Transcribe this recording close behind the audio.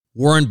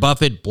Warren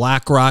Buffett,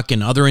 BlackRock,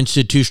 and other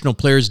institutional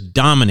players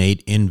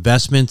dominate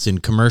investments in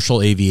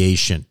commercial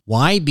aviation.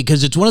 Why?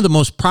 Because it's one of the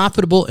most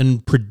profitable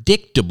and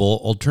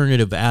predictable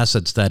alternative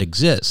assets that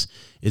exists,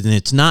 and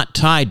it's not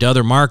tied to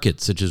other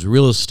markets such as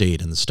real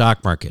estate and the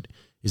stock market.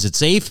 Is it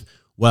safe?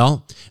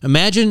 Well,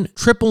 imagine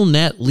triple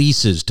net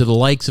leases to the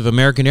likes of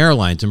American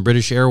Airlines and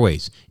British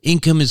Airways.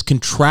 Income is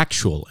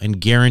contractual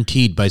and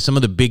guaranteed by some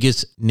of the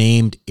biggest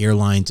named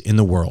airlines in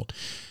the world.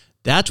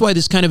 That's why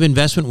this kind of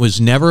investment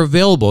was never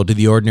available to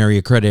the ordinary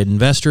accredited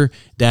investor.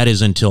 That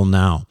is until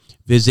now.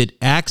 Visit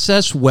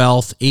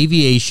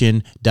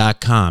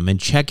accesswealthaviation.com and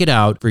check it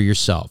out for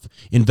yourself.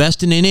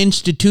 Invest in an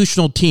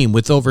institutional team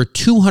with over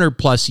 200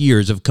 plus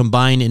years of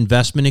combined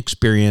investment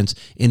experience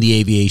in the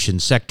aviation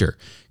sector.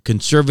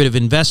 Conservative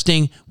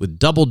investing with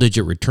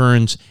double-digit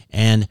returns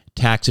and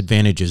tax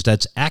advantages.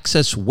 That's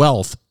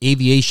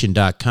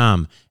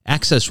accesswealthaviation.com.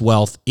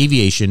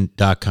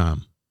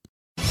 accesswealthaviation.com.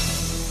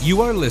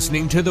 You are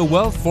listening to the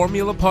Wealth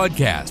Formula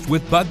Podcast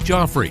with Buck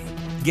Joffrey.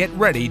 Get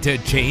ready to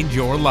change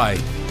your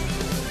life.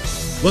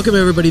 Welcome,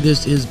 everybody.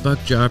 This is Buck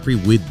Joffrey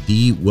with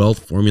the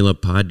Wealth Formula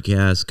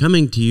Podcast,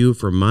 coming to you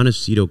from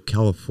Montecito,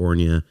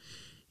 California,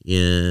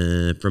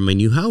 from my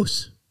new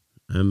house.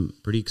 I'm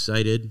pretty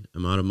excited.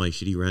 I'm out of my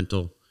shitty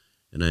rental,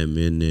 and I'm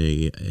in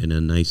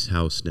a nice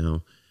house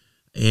now.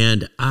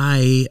 And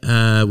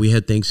we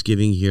had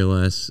Thanksgiving here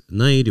last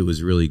night. It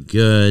was really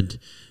good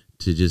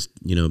to just,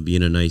 be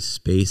in a nice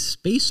space.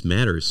 Space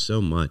matters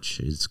so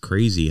much. It's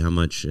crazy how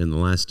much in the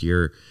last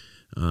year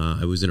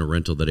I was in a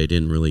rental that I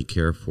didn't really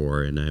care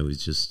for, and I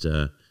was just,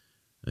 I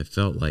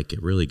felt like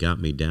it really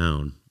got me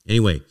down.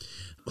 Anyway,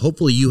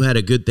 hopefully you had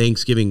a good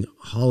Thanksgiving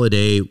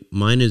holiday.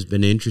 Mine has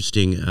been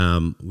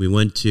interesting. We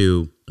went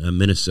to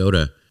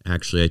Minnesota.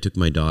 Actually, I took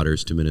my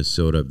daughters to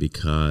Minnesota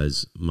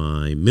because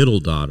my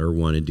middle daughter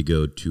wanted to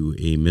go to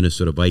a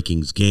Minnesota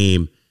Vikings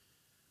game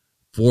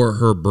for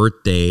her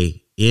birthday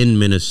in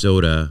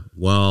Minnesota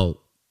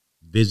while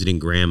visiting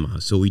grandma.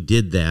 So we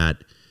did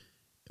that,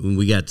 and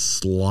we got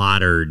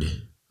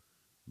slaughtered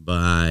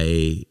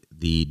by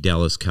the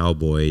Dallas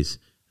Cowboys.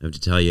 I have to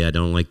tell you, I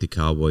don't like the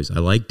Cowboys. I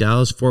like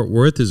Dallas-Fort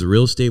Worth as a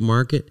real estate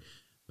market,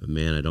 but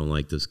man, I don't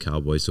like those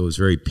Cowboys. So it was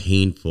very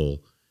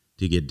painful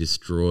to get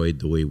destroyed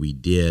the way we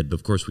did. But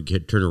of course, we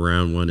could turn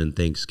around one in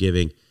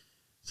Thanksgiving,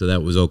 so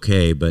that was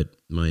okay. But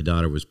my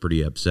daughter was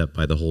pretty upset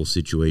by the whole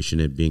situation,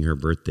 it being her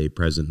birthday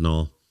present and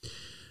all.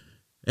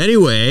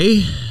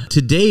 Anyway,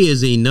 today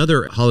is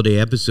another holiday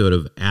episode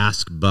of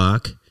Ask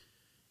Buck,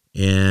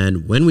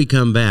 and when we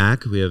come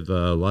back, we have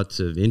lots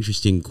of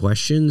interesting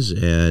questions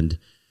and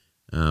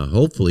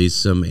hopefully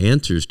some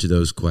answers to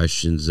those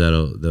questions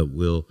that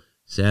will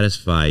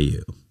satisfy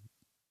you.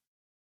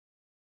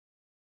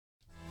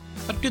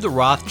 What do the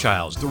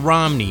Rothschilds, the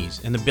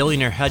Romneys, and the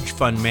billionaire hedge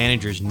fund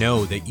managers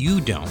know that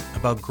you don't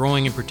about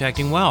growing and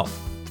protecting wealth?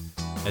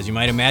 As you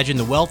might imagine,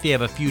 the wealthy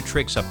have a few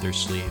tricks up their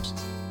sleeves.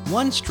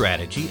 One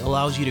strategy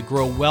allows you to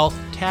grow wealth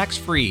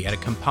tax-free at a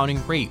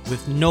compounding rate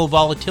with no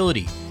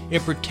volatility.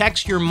 It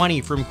protects your money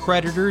from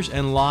creditors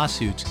and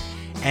lawsuits,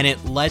 and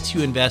it lets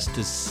you invest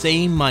the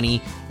same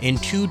money in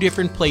two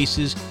different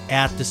places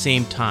at the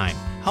same time.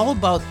 How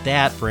about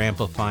that for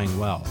amplifying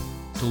wealth?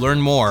 To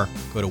learn more,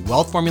 go to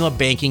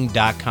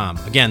wealthformulabanking.com.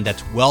 Again,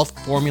 that's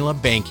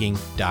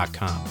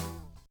wealthformulabanking.com.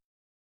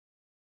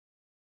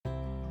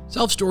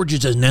 Self-storage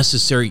is a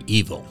necessary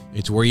evil.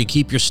 It's where you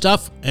keep your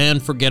stuff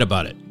and forget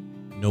about it.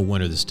 No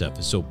wonder this stuff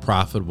is so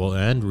profitable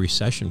and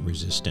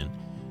recession-resistant.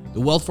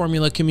 The Wealth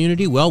Formula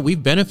community, well,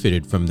 we've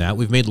benefited from that.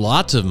 We've made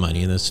lots of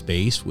money in this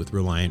space with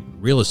Reliant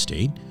Real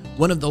Estate,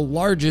 one of the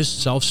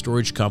largest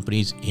self-storage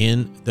companies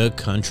in the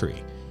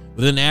country.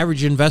 With an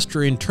average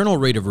investor internal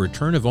rate of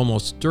return of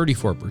almost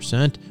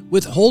 34%,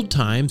 with hold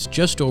times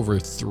just over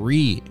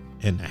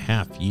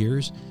 3.5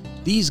 years,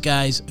 these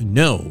guys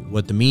know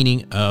what the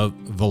meaning of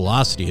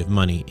velocity of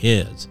money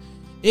is.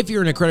 If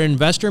you're an accredited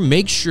investor,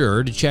 make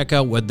sure to check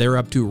out what they're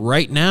up to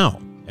right now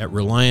at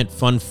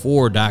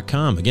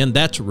ReliantFund4.com. Again,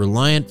 that's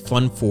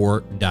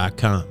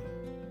ReliantFund4.com.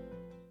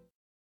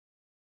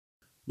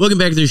 Welcome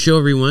back to the show,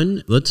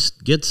 everyone. Let's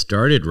get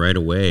started right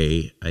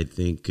away. I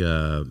think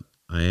I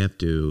have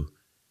to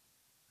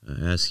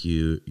ask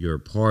you your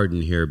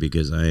pardon here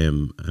because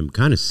I'm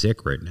kind of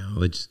sick right now.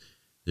 This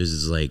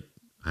is like,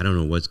 I don't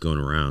know what's going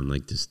around,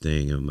 like this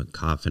thing. I'm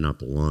coughing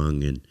up a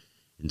lung and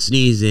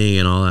sneezing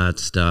and all that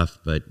stuff.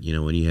 But,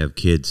 when you have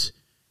kids,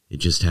 it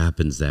just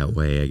happens that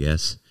way, I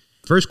guess.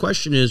 First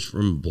question is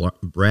from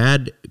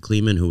Brad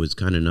Kleeman, who was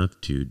kind enough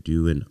to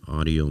do an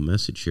audio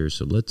message here.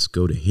 So let's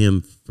go to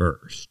him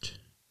first.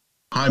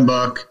 Hi,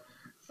 Buck.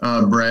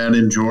 Brad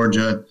in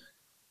Georgia.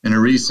 In a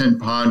recent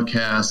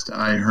podcast,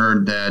 I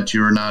heard that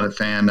you are not a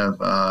fan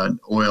of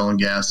oil and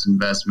gas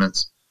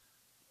investments.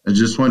 I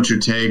just want your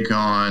take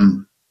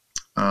on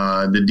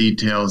the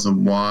details of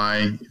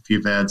why, if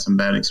you've had some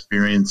bad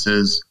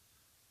experiences.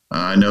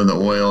 I know the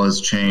oil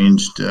has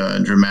changed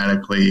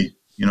dramatically,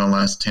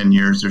 last 10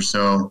 years or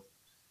so,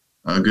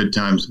 good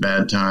times,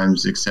 bad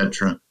times,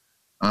 etc.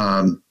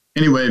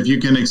 Anyway, if you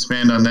can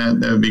expand on that,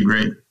 that would be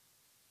great.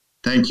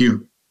 Thank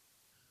you.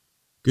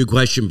 Good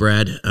question,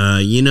 Brad.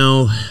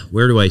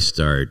 Where do I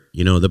start?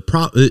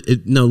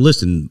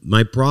 Listen,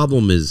 my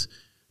problem is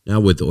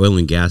not with oil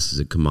and gas as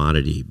a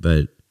commodity,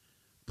 but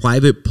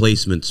private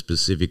placement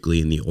specifically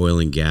in the oil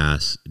and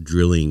gas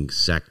drilling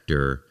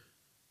sector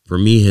for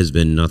me has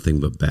been nothing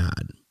but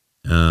bad.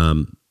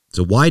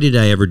 So why did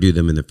I ever do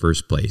them in the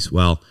first place?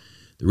 Well,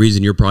 the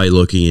reason you're probably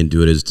looking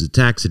into it is the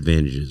tax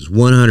advantages.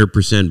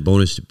 100%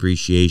 bonus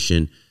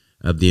depreciation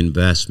of the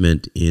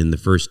investment in the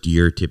first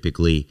year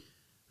typically,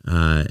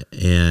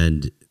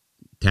 and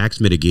tax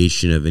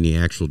mitigation of any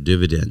actual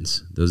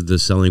dividends. Those are the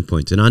selling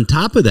points. And on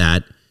top of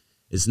that,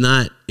 it's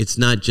not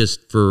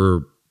just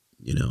for,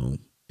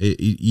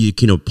 you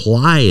can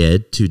apply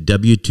it to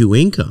W-2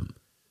 income.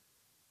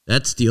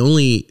 That's the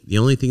only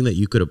thing that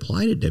you could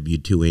apply to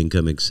W-2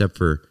 income, except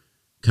for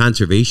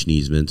conservation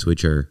easements,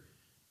 which are,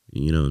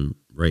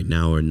 right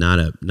now are not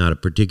a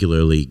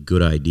particularly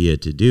good idea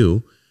to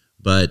do.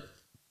 But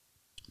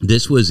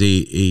this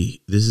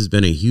has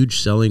been a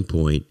huge selling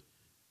point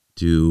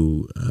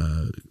to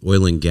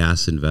oil and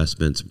gas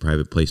investments and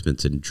private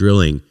placements and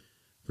drilling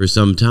for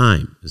some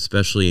time,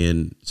 especially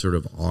in sort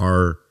of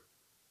our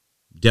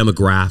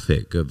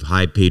demographic of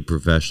high-paid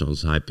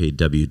professionals, high-paid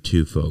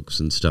W-2 folks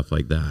and stuff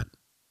like that.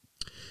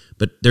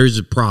 But there's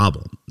a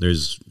problem.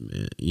 There's,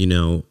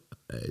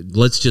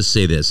 let's just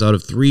say this. Out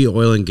of 3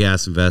 oil and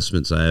gas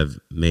investments I have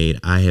made,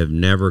 I have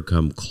never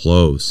come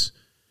close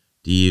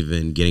to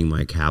even getting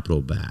my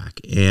capital back.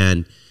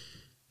 And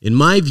in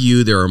my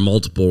view, there are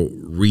multiple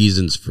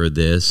reasons for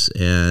this,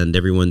 and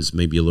everyone's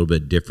maybe a little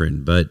bit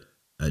different. But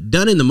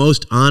done in the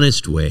most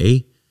honest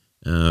way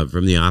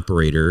from the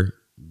operator,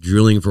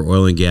 drilling for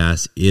oil and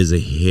gas is a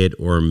hit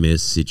or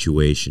miss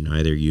situation.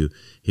 Either you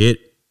hit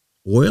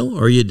oil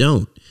or you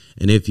don't.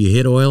 And if you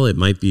hit oil, it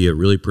might be a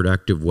really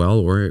productive well,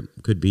 or it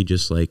could be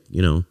just like,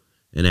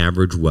 an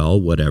average well,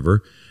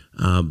 whatever.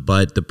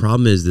 But the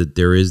problem is that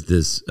there is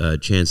this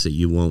chance that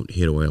you won't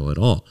hit oil at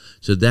all.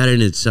 So that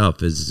in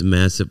itself is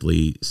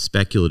massively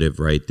speculative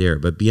right there.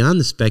 But beyond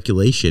the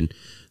speculation,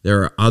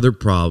 there are other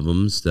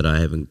problems that I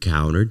have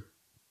encountered.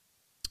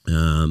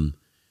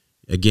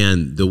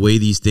 Again, the way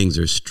these things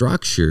are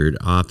structured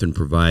often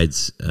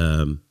provides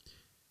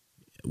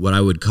what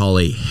I would call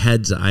a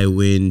heads I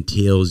win,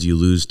 tails you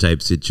lose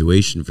type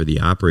situation for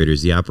the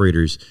operators. The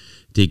operators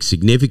take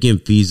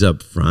significant fees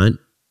up front,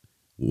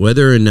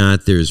 whether or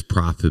not there's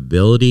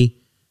profitability.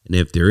 And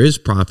if there is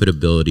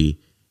profitability,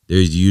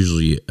 there's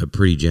usually a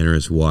pretty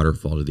generous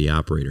waterfall to the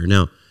operator.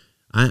 Now,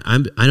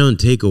 I don't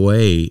take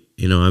away,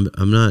 I'm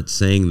not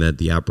saying that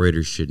the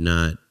operators should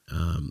not,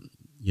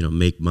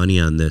 make money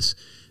on this.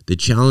 The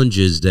challenge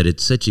is that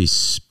it's such a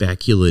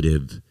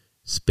speculative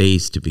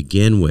space to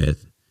begin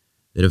with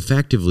that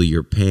effectively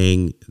you're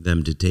paying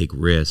them to take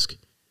risk.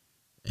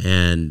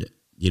 And,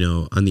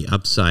 on the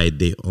upside,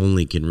 they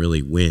only can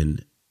really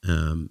win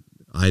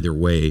either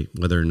way,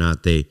 whether or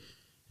not they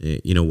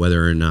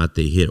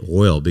hit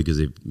oil because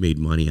they've made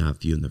money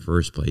off you in the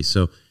first place.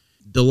 So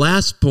the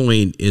last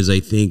point is, I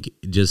think,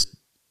 just,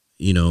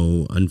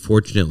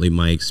 unfortunately,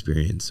 my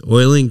experience.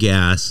 Oil and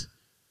gas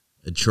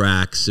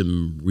attracts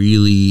some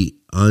really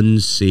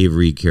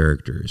unsavory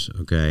characters,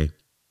 okay?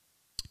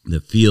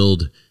 The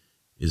field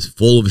is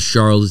full of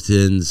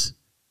charlatans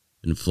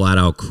and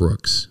flat-out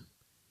crooks.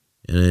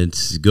 And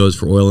it goes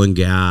for oil and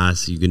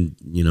gas. You can,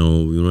 we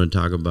want to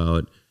talk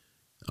about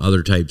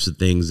other types of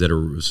things that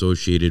are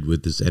associated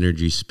with this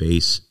energy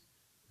space.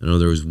 I know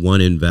there was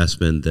one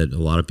investment that a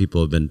lot of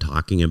people have been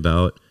talking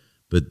about,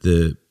 but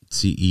the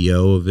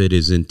CEO of it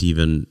isn't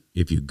even,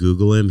 if you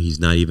Google him, he's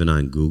not even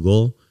on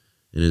Google,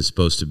 and is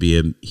supposed to be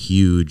a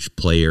huge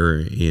player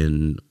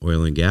in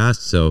oil and gas,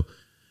 so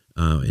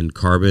in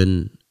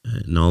carbon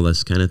and all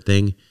this kind of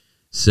thing.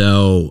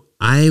 So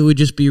I would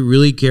just be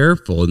really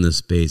careful in this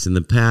space. In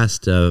the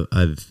past,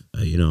 I've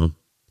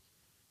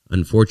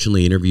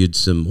unfortunately interviewed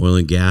some oil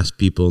and gas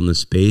people in this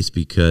space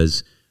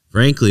because,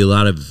 frankly, a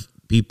lot of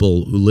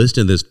people who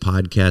listen to this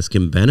podcast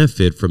can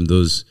benefit from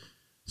those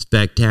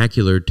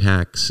spectacular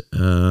tax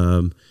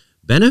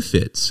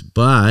benefits.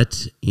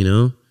 But,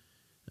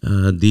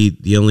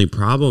 the only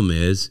problem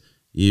is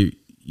if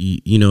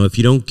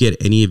you don't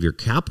get any of your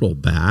capital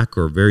back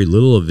or very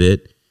little of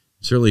it,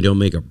 certainly don't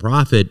make a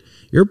profit,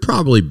 you're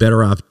probably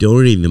better off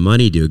donating the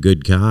money to a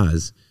good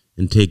cause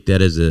and take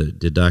that as a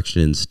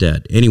deduction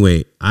instead.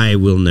 Anyway, I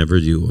will never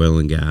do oil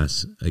and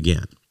gas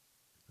again.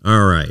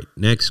 All right,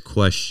 next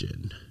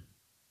question.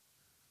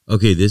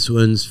 Okay, this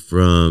one's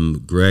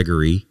from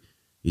Gregory.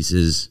 He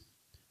says,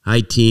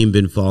 "Hi team,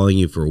 been following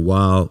you for a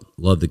while.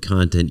 Love the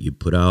content you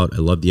put out. I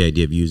love the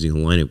idea of using a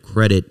line of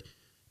credit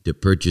to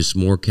purchase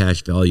more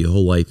cash value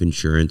whole life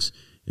insurance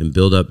and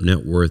build up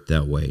net worth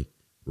that way.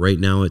 Right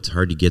now, it's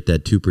hard to get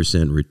that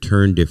 2%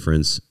 return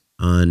difference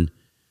on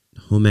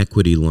home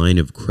equity line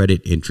of credit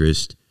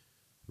interest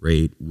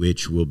rate,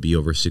 which will be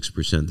over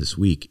 6% this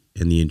week,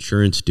 and the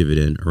insurance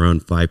dividend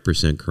around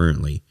 5%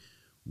 currently.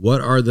 What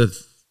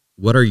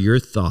are your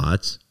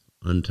thoughts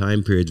on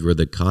time periods where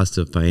the cost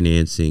of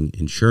financing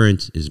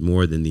insurance is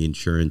more than the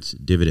insurance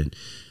dividend?"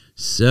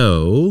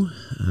 So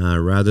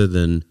rather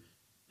than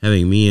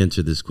having me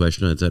answer this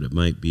question, I thought it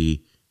might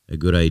be a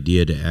good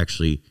idea to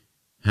actually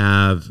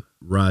have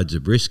Rod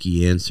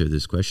Zabriskie answer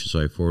this question.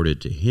 So I forwarded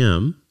it to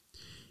him,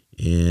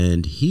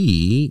 and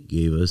he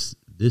gave us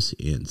this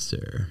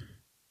answer.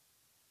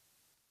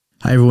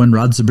 Hi, everyone.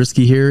 Rod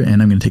Zabriskie here,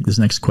 and I'm going to take this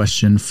next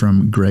question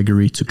from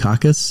Gregory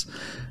Tsukakis.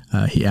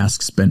 He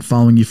asks, been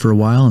following you for a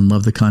while and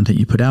love the content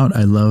you put out.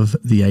 I love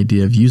the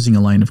idea of using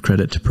a line of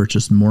credit to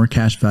purchase more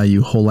cash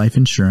value whole life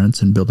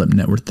insurance and build up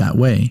net worth that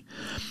way.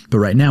 But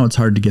right now it's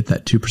hard to get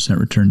that 2%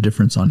 return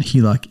difference on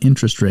HELOC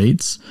interest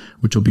rates,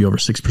 which will be over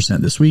 6%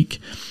 this week,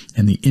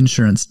 and the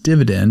insurance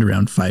dividend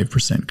around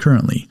 5%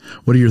 currently.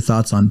 What are your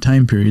thoughts on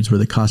time periods where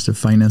the cost of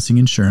financing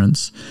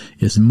insurance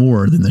is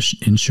more than the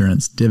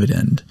insurance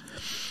dividend?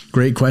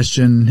 Great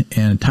question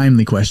and a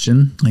timely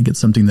question. I think it's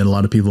something that a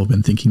lot of people have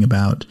been thinking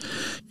about.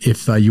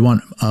 If you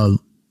want a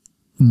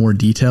more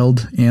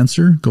detailed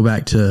answer, go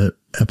back to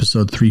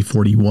episode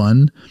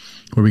 341,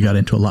 where we got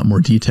into a lot more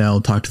detail,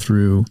 talked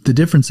through the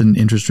difference in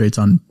interest rates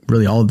on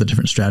really all of the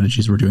different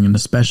strategies we're doing, and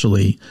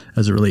especially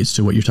as it relates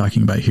to what you're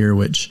talking about here,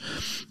 which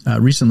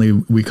recently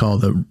we call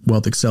the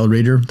Wealth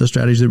Accelerator, the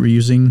strategy that we're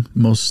using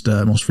most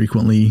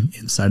frequently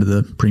inside of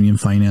the premium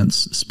finance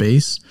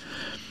space.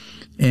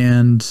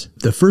 And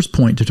the first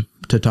point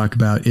to talk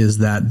about is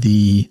that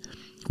the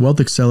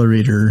Wealth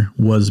Accelerator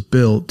was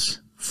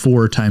built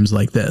for times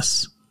like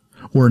this.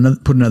 Or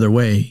put another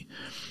way,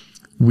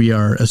 we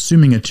are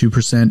assuming a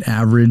 2%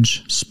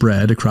 average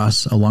spread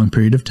across a long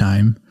period of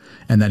time.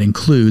 And that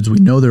includes, we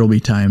know there will be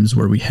times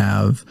where we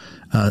have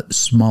a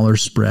smaller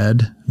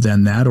spread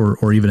than that,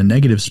 or even a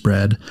negative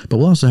spread, but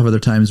we'll also have other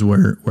times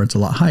where it's a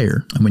lot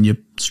higher. And when you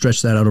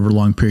stretch that out over a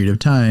long period of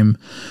time,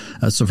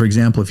 so for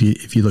example,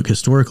 if you look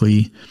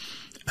historically,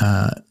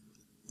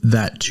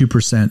 that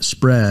 2%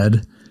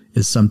 spread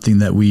is something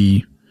that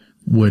we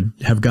would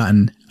have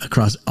gotten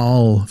across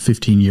all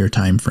 15-year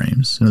time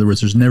frames. In other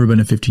words, there's never been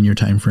a 15-year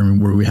time frame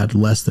where we had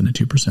less than a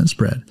 2%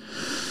 spread.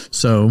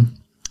 So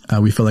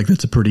we feel like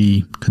that's a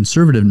pretty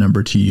conservative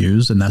number to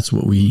use, and that's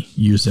what we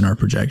use in our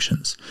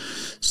projections.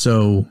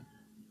 So,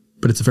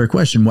 but it's a fair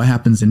question. What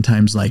happens in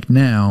times like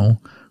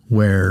now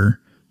where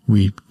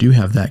we do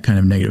have that kind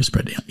of negative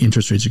spread?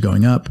 Interest rates are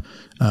going up.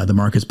 The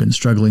market's been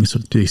struggling. So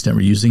to the extent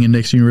we're using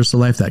Indexed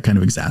Universal Life, that kind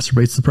of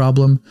exacerbates the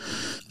problem.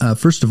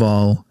 First of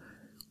all,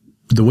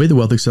 the way the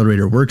Wealth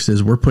Accelerator works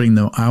is we're putting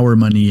our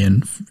money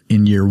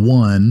in year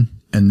one,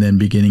 and then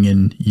beginning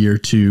in year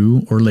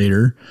two or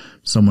later,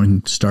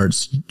 someone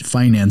starts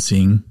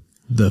financing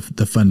the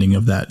funding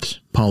of that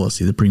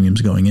policy, the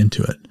premiums going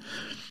into it.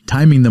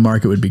 Timing the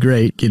market would be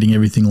great. Getting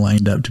everything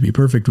lined up to be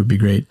perfect would be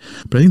great.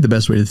 But I think the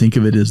best way to think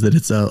of it is that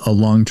it's a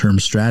long-term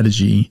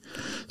strategy.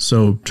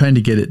 So trying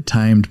to get it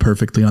timed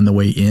perfectly on the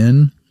way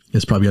in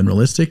is probably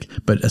unrealistic,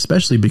 but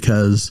especially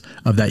because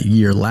of that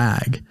year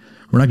lag.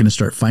 We're not going to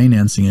start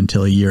financing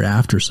until a year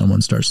after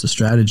someone starts the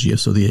strategy.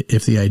 So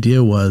if the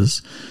idea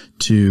was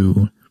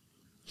to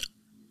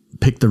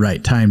pick the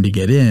right time to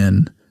get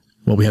in,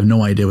 well, we have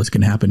no idea what's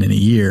going to happen in a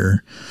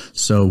year.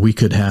 So we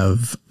could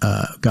have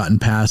gotten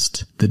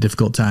past the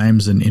difficult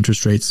times and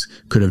interest rates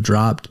could have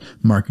dropped.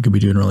 Market could be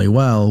doing really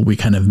well. We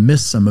kind of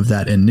missed some of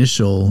that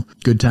initial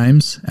good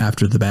times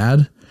after the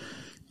bad,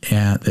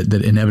 and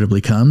that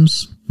inevitably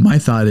comes. My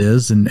thought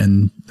is,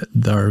 and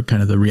our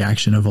kind of the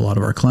reaction of a lot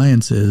of our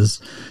clients is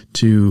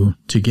to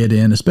get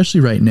in,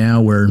 especially right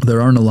now where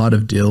there aren't a lot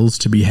of deals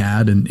to be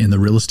had in the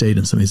real estate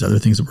and some of these other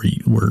things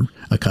that we're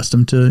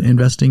accustomed to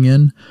investing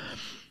in.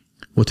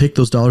 We'll take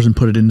those dollars and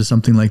put it into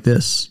something like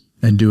this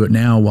and do it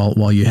now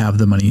while you have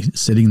the money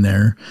sitting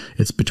there.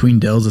 It's between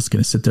deals. It's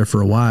going to sit there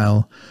for a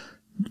while.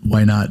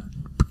 Why not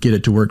get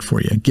it to work for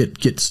you?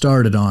 Get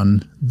started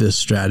on this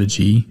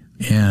strategy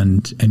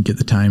and get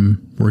the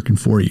time working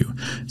for you.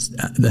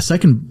 The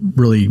second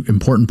really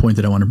important point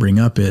that I want to bring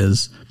up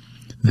is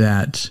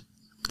that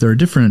there are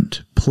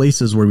different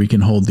places where we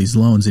can hold these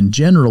loans. In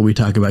general, we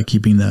talk about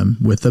keeping them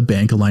with a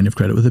bank, a line of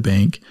credit with a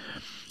bank.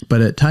 But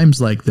at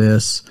times like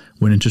this,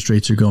 when interest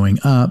rates are going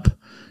up,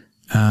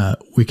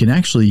 we can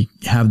actually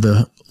have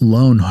the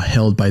loan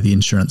held by the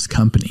insurance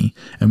company.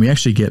 And we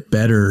actually get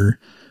better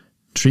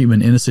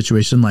treatment in a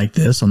situation like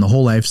this on the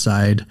whole life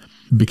side,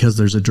 because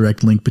there's a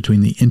direct link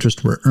between the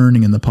interest we're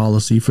earning in the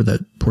policy for that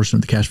portion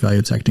of the cash value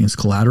that's acting as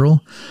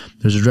collateral.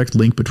 There's a direct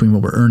link between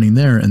what we're earning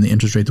there and the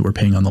interest rate that we're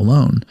paying on the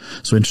loan.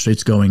 So interest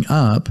rates going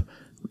up,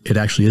 it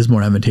actually is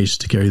more advantageous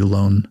to carry the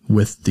loan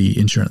with the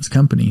insurance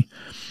company.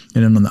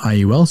 And then on the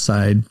IUL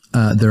side,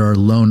 there are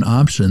loan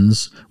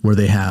options where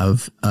they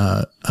have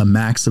a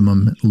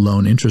maximum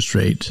loan interest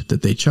rate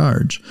that they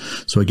charge.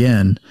 So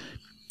again,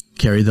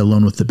 carry the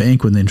loan with the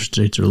bank when the interest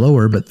rates are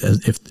lower, but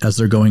as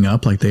they're going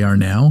up like they are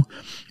now,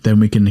 then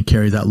we can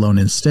carry that loan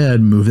instead,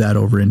 move that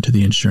over into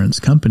the insurance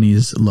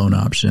company's loan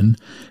option,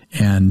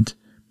 and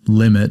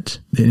limit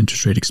the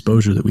interest rate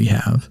exposure that we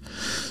have.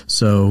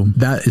 So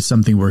that is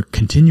something we're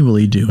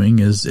continually doing,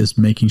 is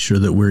making sure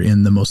that we're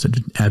in the most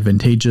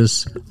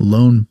advantageous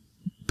loan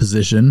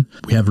position.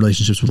 We have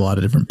relationships with a lot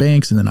of different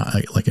banks, and then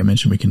like I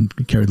mentioned, we can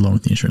carry the loan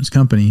with the insurance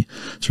company.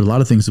 So a lot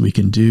of things that we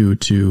can do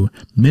to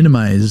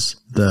minimize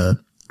the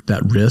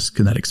that risk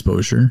and that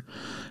exposure,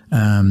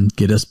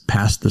 get us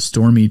past the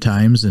stormy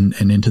times and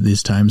into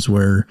these times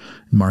where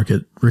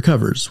market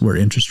recovers, where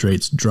interest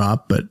rates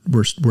drop, but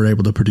we're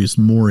able to produce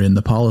more in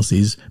the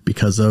policies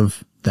because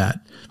of that.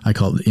 I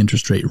call it the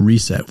interest rate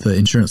reset. The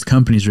insurance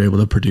companies are able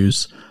to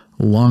produce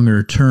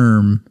longer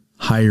term,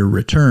 higher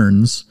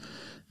returns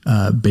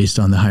based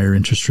on the higher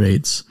interest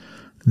rates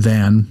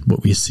than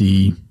what we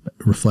see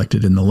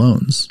reflected in the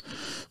loans.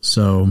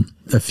 So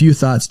a few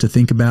thoughts to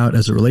think about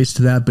as it relates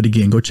to that. But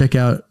again, go check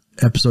out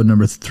episode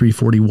number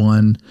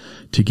 341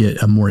 to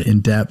get a more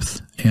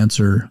in-depth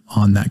answer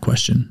on that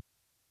question.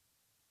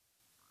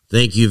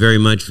 Thank you very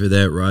much for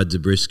that, Rod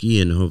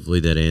Zabriskie, and hopefully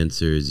that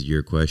answers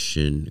your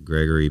question,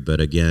 Gregory. But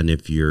again,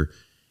 if you're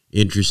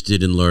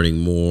interested in learning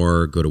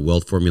more, go to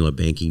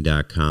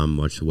wealthformulabanking.com,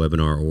 watch the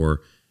webinar,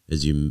 or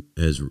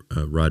as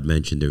Rod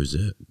mentioned, there was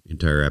an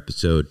entire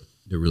episode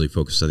that really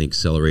focused on the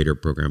accelerator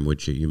program,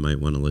 which you might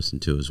want to listen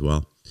to as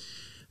well.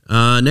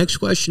 Next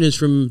question is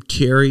from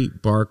Terry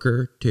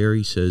Barker.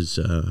 Terry says,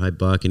 hi,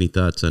 Buck. Any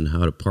thoughts on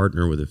how to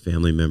partner with a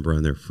family member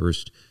on their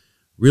first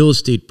real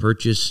estate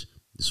purchase?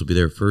 This will be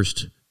their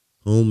first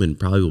home and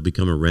probably will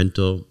become a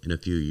rental in a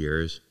few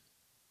years.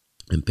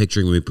 I'm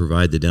picturing we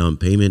provide the down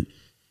payment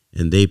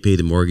and they pay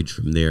the mortgage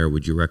from there.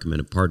 Would you recommend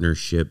a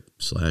partnership /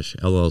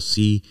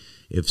 LLC?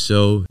 If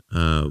so,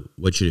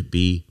 what should it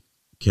be?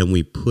 Can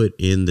we put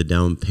in the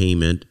down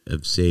payment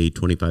of, say,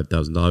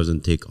 $25,000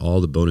 and take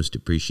all the bonus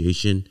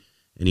depreciation?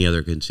 Any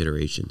other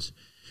considerations?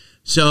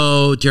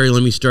 So, Terry,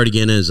 let me start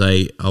again, as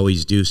I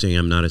always do, saying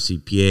I'm not a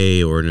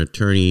CPA or an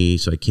attorney,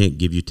 so I can't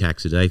give you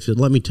tax advice. But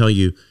let me tell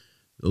you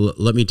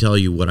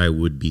what I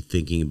would be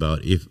thinking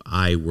about if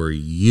I were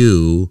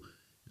you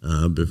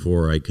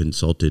before I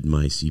consulted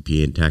my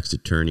CPA and tax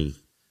attorney.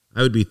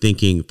 I would be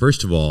thinking,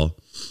 first of all,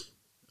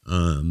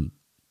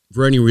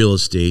 for any real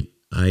estate,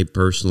 I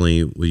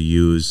personally would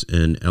use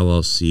an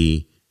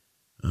LLC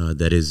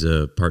that is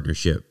a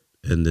partnership,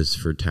 and this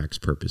for tax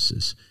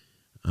purposes.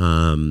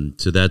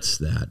 So that's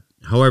that.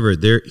 However,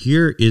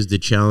 here is the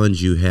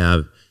challenge you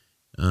have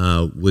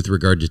with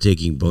regard to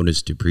taking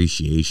bonus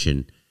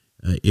depreciation.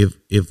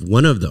 If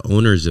one of the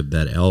owners of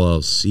that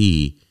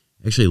LLC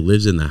actually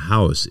lives in the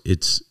house,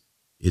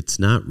 it's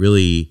not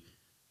really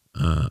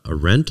a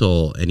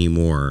rental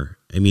anymore.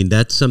 I mean,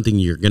 that's something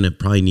you're going to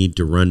probably need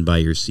to run by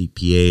your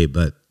CPA,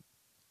 but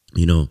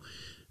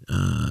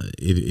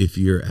if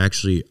you're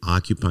actually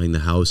occupying the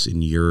house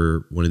and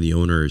you're one of the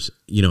owners,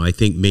 I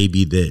think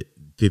maybe that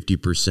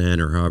 50%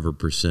 or however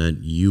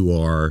percent you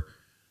are,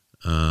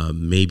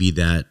 maybe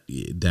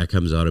that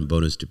comes out in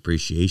bonus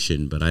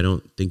depreciation, but I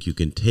don't think you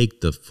can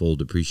take the full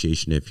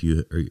depreciation if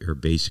you are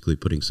basically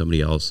putting somebody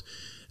else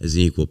as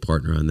an equal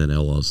partner on that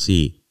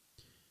LLC.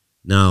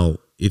 Now,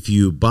 if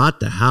you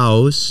bought the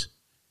house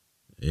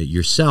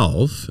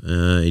yourself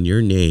in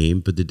your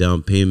name, put the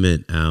down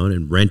payment out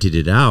and rented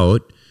it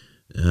out,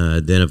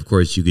 then of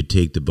course you could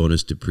take the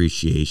bonus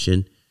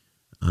depreciation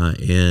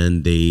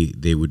and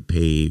they would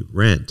pay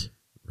rent,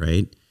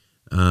 right?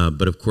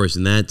 But of course,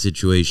 in that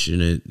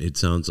situation, it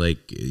sounds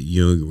like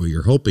what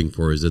you're hoping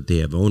for is that they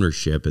have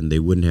ownership, and they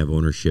wouldn't have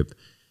ownership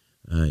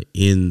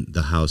in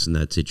the house in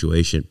that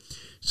situation.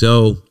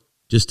 So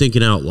just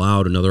thinking out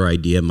loud, another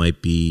idea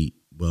might be,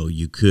 well,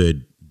 you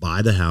could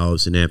buy the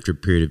house and after a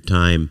period of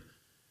time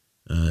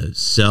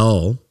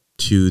sell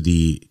to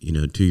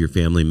to your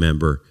family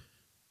member,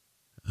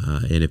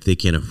 and if they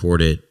can't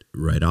afford it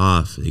right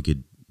off, they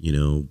could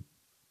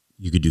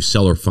you could do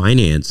seller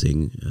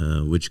financing,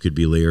 which could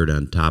be layered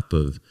on top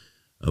of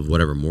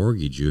whatever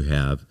mortgage you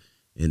have.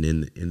 And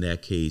in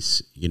that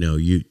case,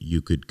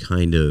 you could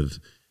kind of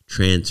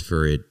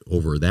transfer it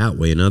over that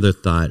way. Another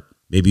thought,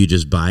 maybe you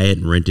just buy it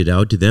and rent it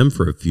out to them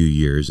for a few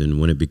years.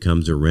 And when it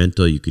becomes a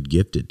rental, you could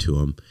gift it to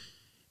them.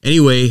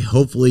 Anyway,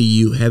 hopefully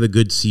you have a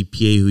good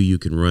CPA who you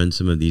can run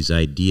some of these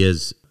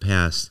ideas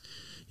past.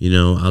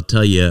 I'll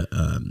tell you,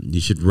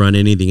 you should run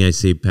anything I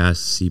say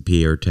past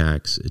CPA or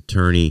tax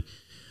attorney.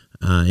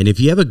 And if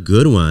you have a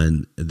good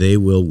one, they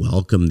will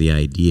welcome the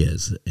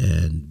ideas.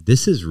 And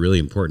this is really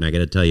important. I got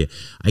to tell you,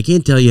 I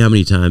can't tell you how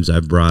many times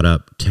I've brought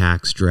up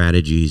tax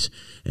strategies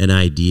and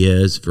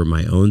ideas for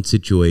my own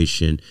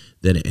situation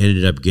that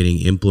ended up getting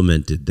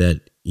implemented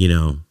that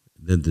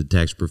the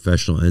tax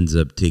professional ends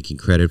up taking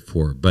credit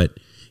for. But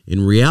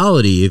in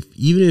reality,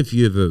 even if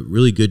you have a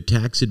really good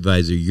tax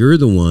advisor, you're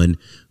the one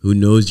who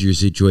knows your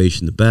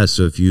situation the best.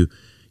 So if you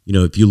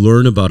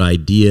learn about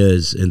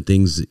ideas and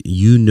things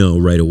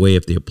right away,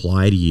 if they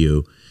apply to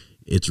you,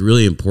 it's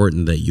really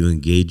important that you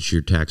engage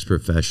your tax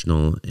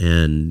professional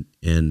and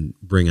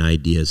bring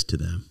ideas to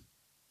them.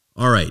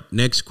 All right,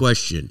 next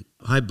question.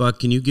 Hi, Buck.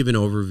 Can you give an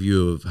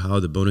overview of how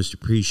the bonus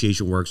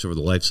depreciation works over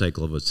the life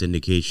cycle of a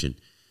syndication?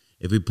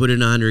 If we put in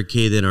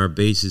 $100K, then our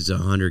base is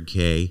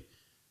 $100K.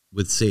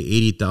 With, say,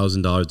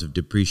 $80,000 of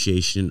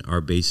depreciation, our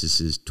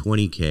basis is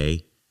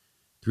 $20K.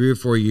 3 or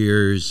 4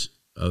 years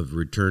of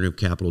return of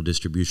capital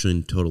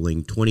distribution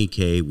totaling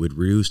 $20K would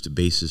reduce the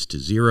basis to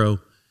zero.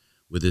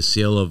 With a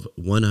sale of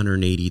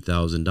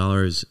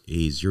 $180,000,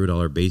 a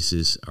 $0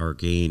 basis, our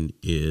gain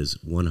is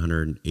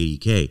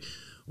 $180K.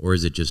 or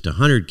is it just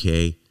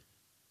 100K?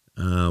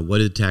 What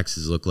do the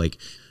taxes look like?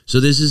 So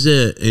this is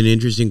an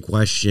interesting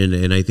question,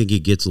 and I think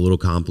it gets a little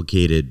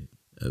complicated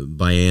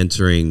by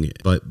answering,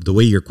 but the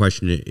way your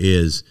question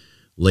is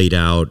laid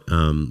out,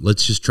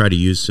 let's just try to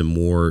use some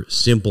more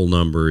simple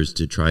numbers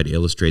to try to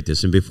illustrate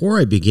this. And before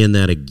I begin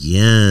that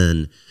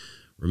again,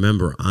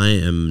 remember, I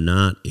am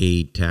not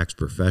a tax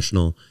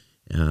professional,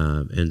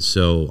 and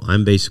so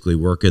I'm basically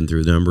working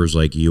through numbers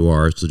like you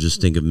are. So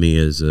just think of me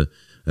as a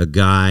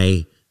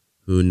guy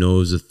who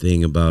knows a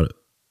thing about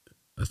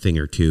a thing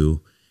or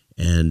two,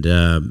 and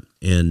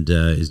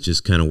is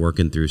just kind of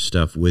working through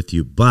stuff with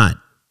you. But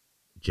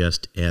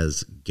just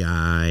as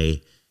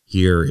Guy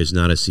here is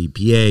not a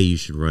CPA, you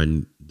should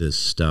run this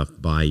stuff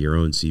by your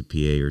own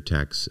CPA or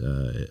tax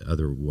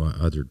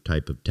other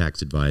type of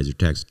tax advisor,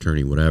 tax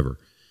attorney, whatever.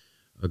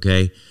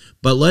 Okay,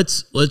 but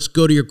let's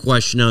go to your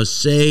question now.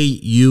 Say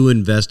you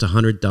invest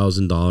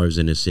 $100,000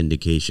 in a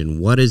syndication.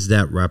 What does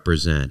that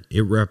represent?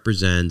 It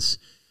represents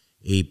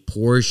a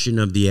portion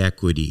of the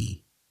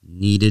equity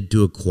needed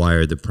to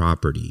acquire the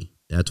property.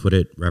 That's what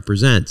it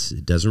represents.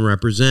 It doesn't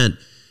represent,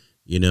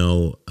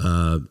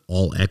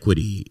 all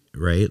equity,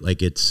 right?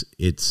 Like it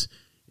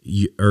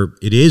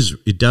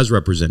does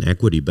represent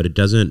equity, but it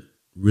doesn't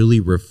really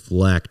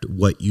reflect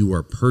what you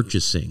are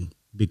purchasing,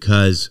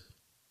 because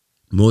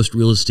most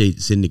real estate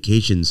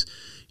syndications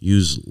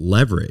use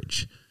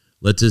leverage.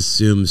 Let's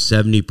assume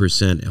 70%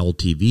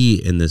 LTV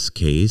in this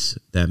case.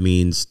 That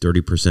means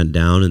 30%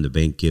 down, and the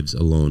bank gives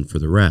a loan for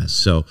the rest.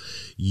 So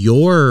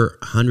your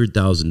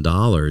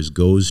 $100,000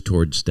 goes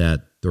towards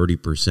that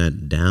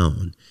 30%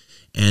 down,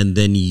 and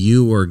then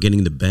you are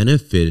getting the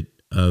benefit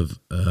of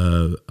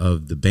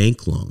the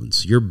bank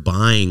loans. You're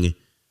buying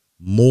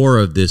more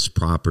of this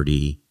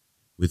property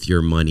with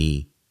your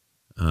money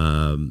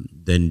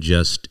than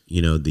just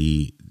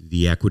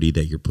the equity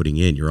that you're putting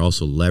in. You're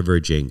also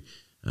leveraging.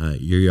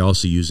 You're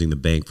also using the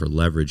bank for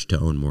leverage to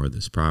own more of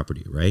this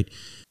property, right?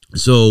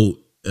 So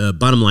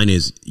bottom line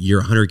is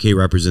your 100K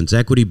represents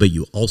equity, but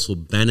you also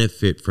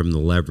benefit from the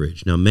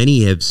leverage. Now,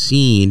 many have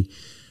seen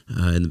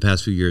in the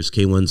past few years,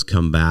 K1s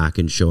come back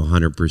and show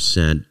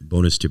 100%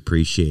 bonus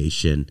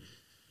depreciation,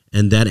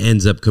 and that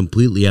ends up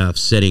completely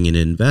offsetting an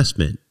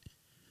investment.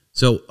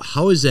 So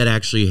how is that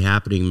actually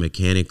happening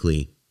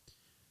mechanically?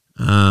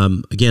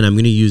 Again, I'm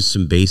going to use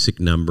some basic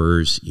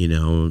numbers,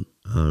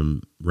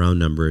 round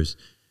numbers.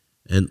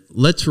 And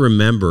let's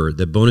remember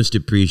that bonus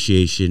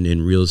depreciation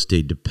in real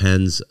estate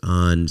depends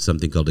on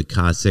something called a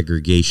cost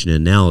segregation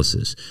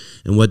analysis.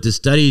 And what the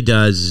study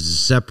does is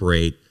to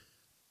separate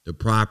the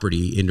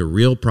property into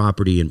real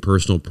property and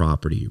personal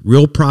property.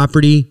 Real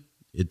property,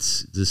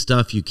 it's the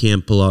stuff you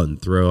can't pull out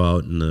and throw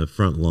out in the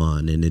front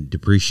lawn, and it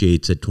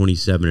depreciates at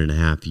 27 and a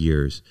half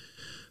years.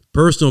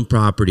 Personal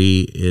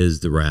property is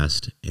the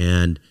rest,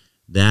 and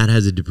that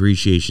has a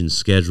depreciation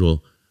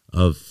schedule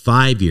of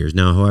 5 years.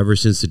 Now, however,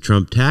 since the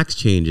Trump tax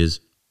changes,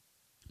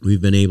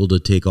 we've been able to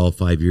take all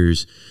 5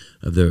 years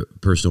of the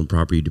personal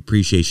property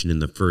depreciation in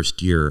the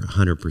first year,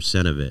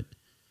 100% of it.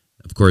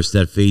 Of course,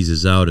 that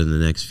phases out in the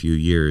next few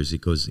years.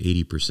 It goes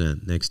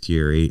 80% next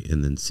year,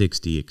 and then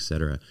 60,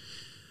 etc.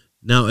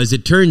 Now, as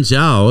it turns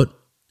out,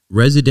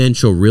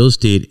 residential real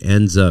estate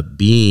ends up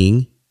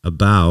being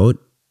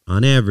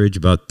on average,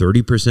 about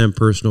 30%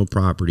 personal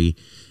property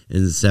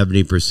and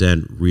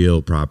 70%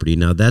 real property.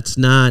 Now, that's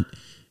not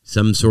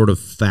some sort of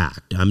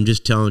fact. I'm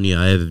just telling you,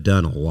 I have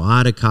done a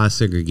lot of cost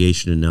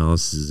segregation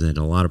analysis and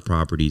a lot of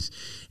properties,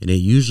 and it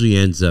usually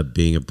ends up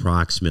being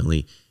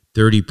approximately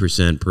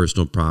 30%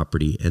 personal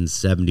property and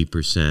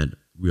 70%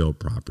 real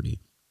property.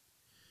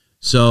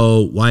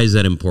 So why is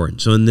that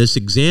important? So in this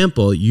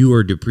example, you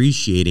are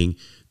depreciating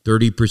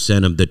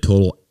 30% of the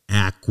total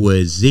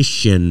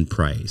acquisition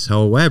price.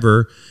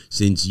 However,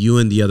 since you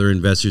and the other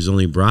investors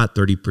only brought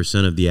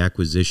 30% of the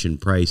acquisition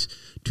price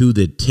to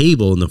the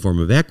table in the form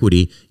of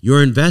equity,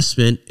 your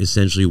investment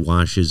essentially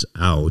washes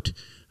out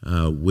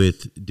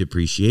with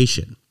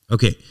depreciation.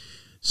 Okay,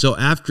 so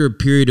after a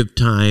period of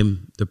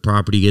time, the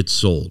property gets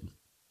sold,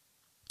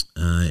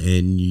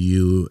 and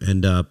you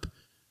end up,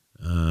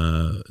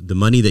 the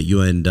money that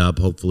you end up,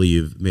 hopefully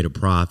you've made a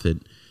profit,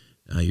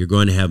 you're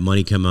going to have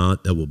money come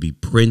out that will be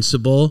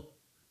principal,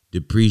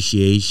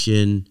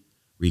 depreciation,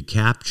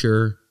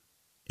 recapture,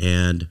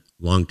 and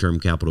long-term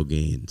capital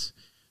gains.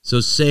 So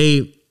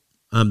say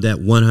that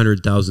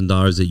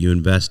 $100,000 that you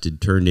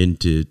invested turned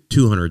into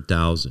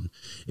 $200,000.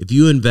 If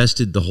you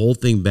invested the whole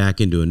thing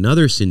back into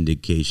another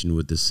syndication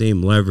with the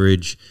same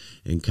leverage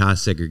and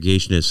cost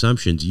segregation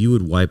assumptions, you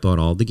would wipe out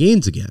all the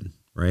gains again,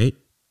 right?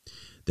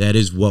 That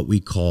is what we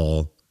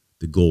call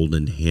the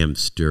golden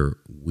hamster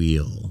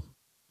wheel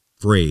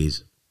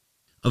phrase.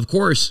 Of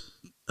course,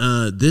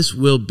 this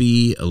will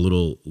be a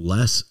little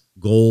less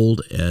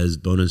gold as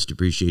bonus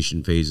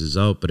depreciation phases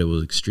out, but it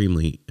will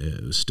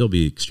still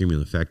be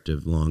extremely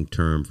effective long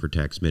term for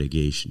tax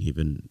mitigation,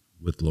 even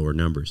with lower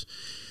numbers.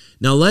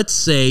 Now, let's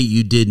say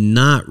you did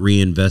not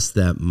reinvest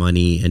that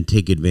money and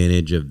take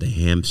advantage of the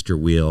hamster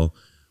wheel.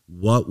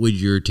 What would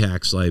your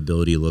tax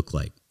liability look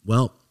like?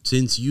 Well,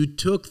 since you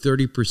took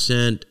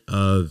 30%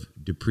 of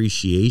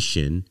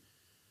depreciation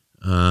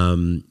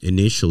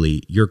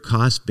initially, your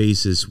cost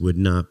basis would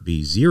not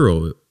be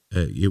zero.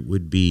 It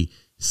would be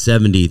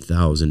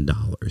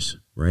 $70,000,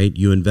 right?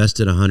 You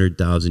invested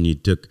 $100,000, you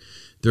took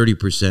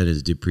 30%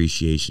 as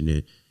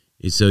depreciation.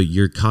 So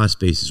your cost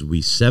basis would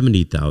be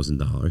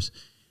 $70,000.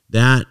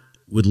 That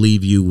would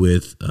leave you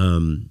with,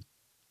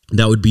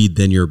 that would be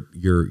then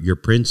your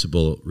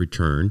principal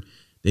return.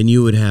 Then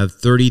you would have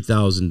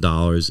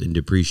 $30,000 in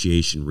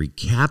depreciation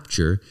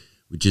recapture,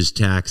 which is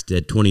taxed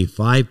at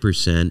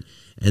 25%,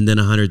 and then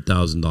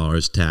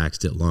 $100,000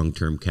 taxed at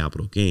long-term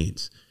capital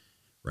gains,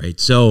 right?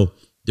 So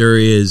there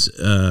is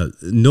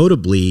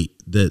notably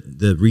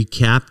the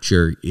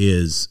recapture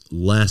is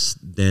less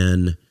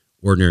than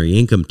ordinary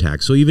income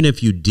tax. So even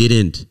if you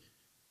didn't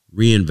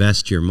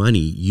reinvest your money,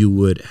 you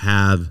would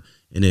have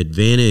an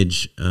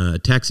advantage,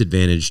 tax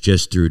advantage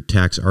just through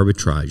tax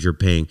arbitrage. You're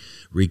paying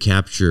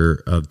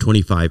recapture of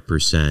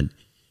 25%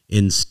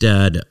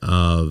 instead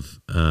of,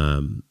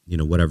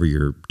 whatever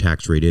your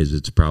tax rate is.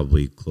 It's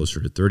probably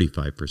closer to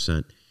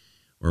 35%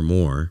 or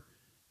more.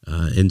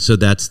 And so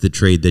that's the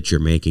trade that you're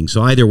making.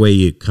 So either way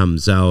it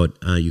comes out,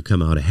 you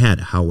come out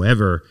ahead.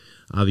 However,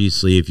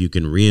 obviously, if you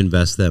can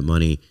reinvest that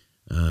money,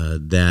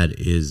 that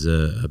is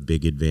a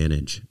big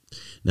advantage.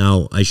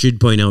 Now, I should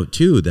point out,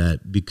 too,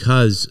 that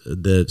because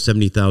the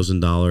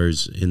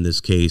 $70,000 in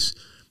this case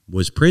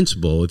was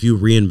principal, if you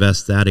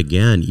reinvest that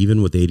again,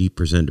 even with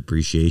 80%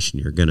 depreciation,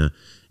 you're going to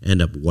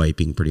end up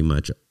wiping pretty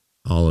much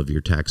all of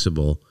your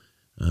taxable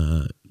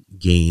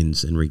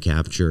gains and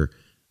recapture.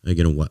 You're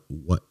going to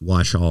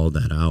wash all of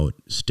that out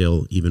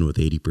still, even with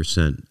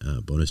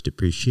 80% bonus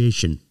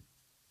depreciation.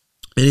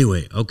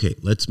 Anyway, okay,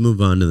 let's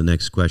move on to the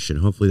next question.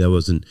 Hopefully that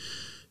wasn't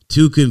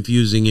too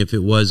confusing. If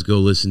it was, go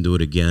listen to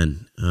it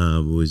again.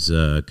 It was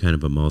kind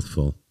of a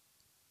mouthful.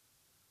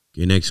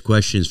 Okay, next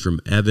question is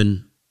from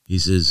Evan. He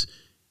says,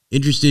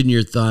 interested in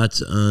your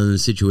thoughts on a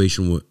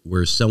situation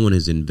where someone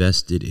has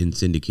invested in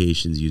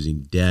syndications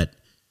using debt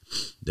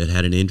that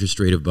had an interest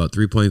rate of about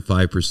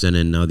 3.5%,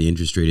 and now the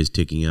interest rate is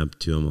ticking up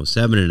to almost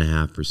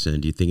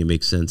 7.5%. Do you think it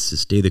makes sense to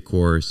stay the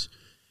course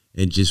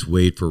and just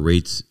wait for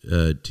rates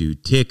to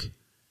tick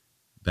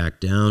back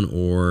down,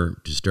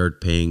 or to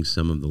start paying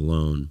some of the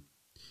loan?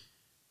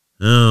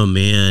 Oh,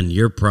 man,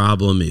 your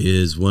problem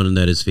is one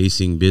that is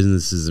facing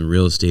businesses and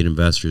real estate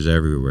investors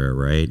everywhere,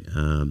 right?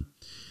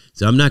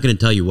 So I'm not going to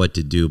tell you what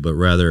to do, but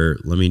rather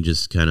let me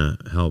just kind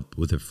of help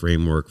with a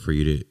framework for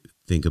you to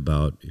think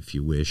about if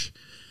you wish.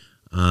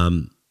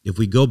 If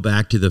we go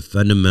back to the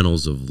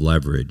fundamentals of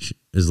leverage,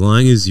 as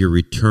long as your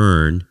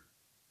return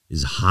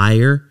is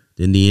higher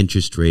than the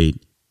interest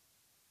rate,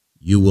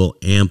 you will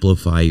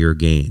amplify your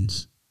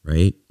gains,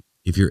 right?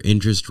 If your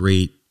interest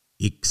rate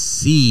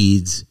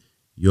exceeds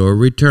your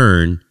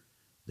return,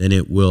 then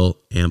it will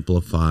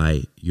amplify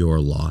your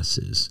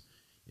losses.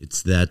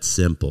 It's that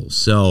simple.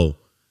 So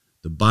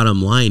the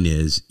bottom line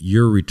is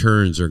your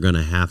returns are going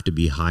to have to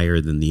be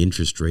higher than the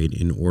interest rate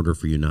in order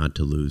for you not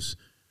to lose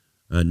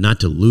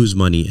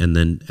money, and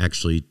then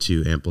actually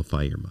to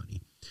amplify your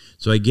money.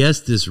 So I guess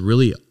this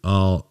really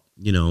all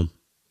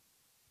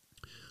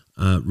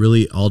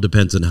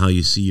depends on how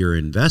you see your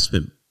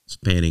investment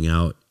panning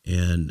out,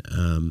 and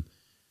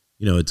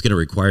it's going to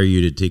require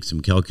you to take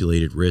some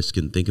calculated risk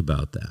and think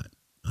about that.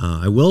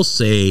 I will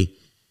say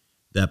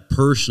that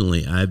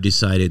personally, I've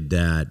decided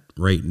that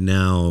right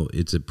now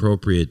it's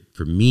appropriate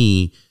for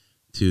me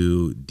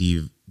to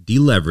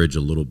deleverage a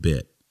little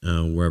bit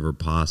wherever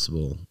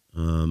possible.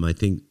 I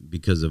think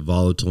because of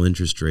volatile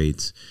interest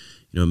rates,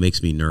 it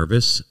makes me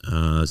nervous.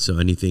 So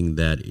anything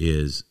that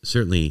is,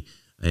 certainly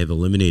I have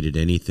eliminated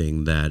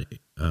anything that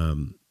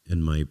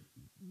in my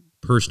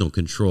personal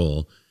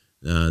control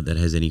that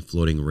has any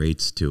floating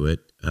rates to it,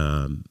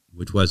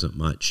 which wasn't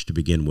much to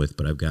begin with,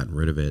 but I've gotten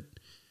rid of it.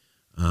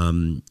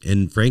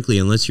 And frankly,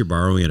 unless you're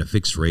borrowing at a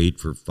fixed rate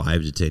for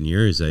 5 to 10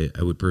 years, I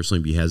would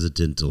personally be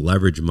hesitant to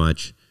leverage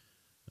much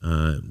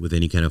with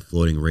any kind of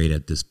floating rate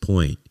at this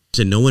point.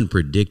 So no one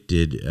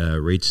predicted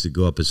rates to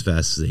go up as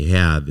fast as they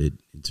have.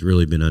 It's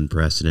really been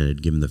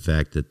unprecedented, given the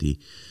fact that the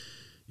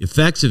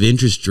effects of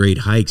interest rate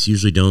hikes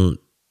usually don't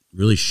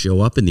really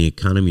show up in the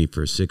economy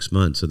for 6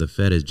 months. So the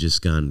Fed has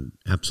just gone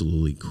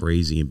absolutely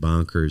crazy and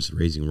bonkers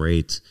raising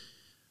rates.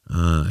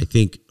 I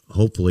think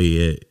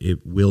hopefully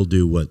it will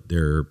do what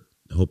they're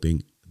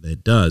hoping that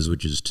it does,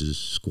 which is to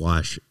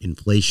squash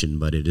inflation,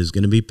 but it is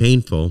going to be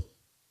painful.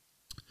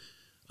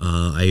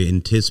 I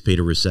anticipate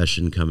a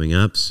recession coming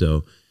up,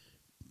 so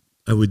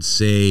I would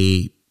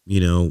say,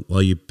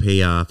 while you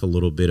pay off a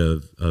little bit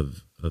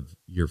of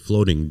your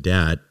floating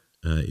debt,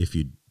 if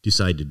you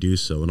decide to do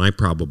so, and I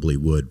probably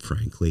would,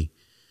 frankly,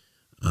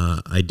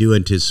 I do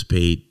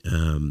anticipate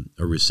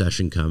a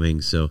recession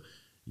coming. So,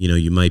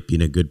 you might be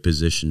in a good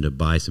position to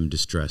buy some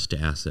distressed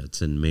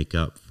assets and make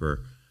up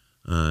for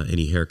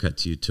any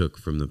haircuts you took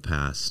from the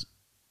past.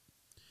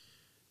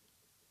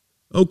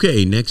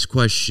 Okay, next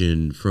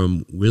question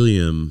from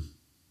William.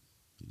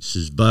 He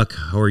says, Buck,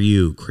 how are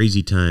you?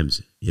 Crazy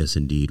times. Yes,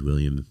 indeed,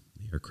 William.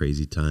 They are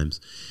crazy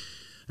times.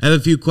 I have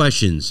a few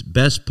questions.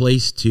 Best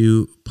place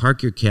to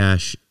park your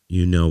cash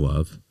you know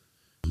of.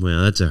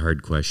 Well, that's a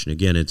hard question.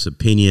 Again, it's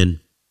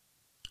opinion,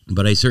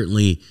 but I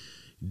certainly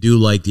do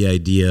like the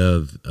idea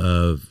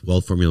of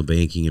Wealth Formula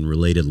Banking and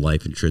related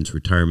life insurance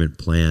retirement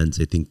plans.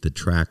 I think the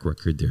track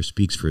record there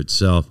speaks for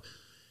itself.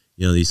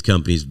 These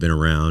companies have been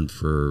around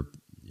for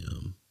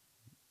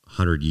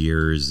 100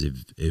 years.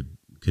 They've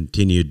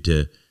continued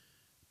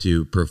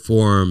to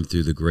perform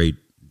through the Great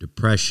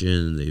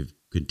Depression. They've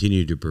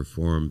continued to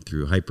perform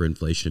through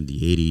hyperinflation of the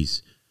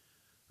 80s.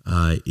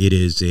 It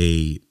is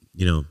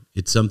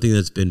it's something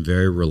that's been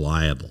very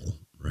reliable,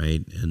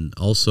 right? And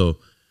also,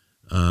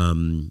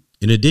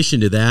 in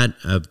addition to that,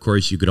 of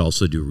course, you could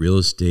also do real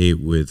estate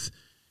with,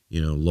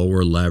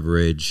 lower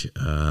leverage,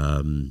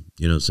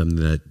 something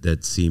that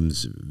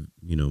seems,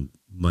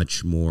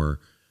 much more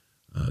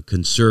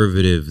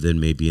conservative than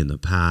maybe in the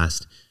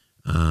past.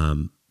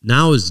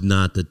 Now is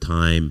not the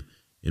time,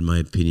 in my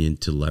opinion,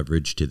 to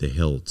leverage to the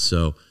hilt.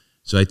 So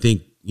I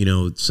think,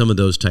 some of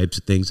those types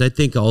of things. I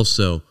think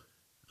also,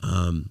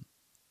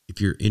 if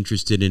you're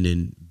interested in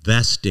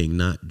investing,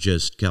 not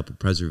just capital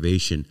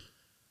preservation,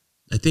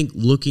 I think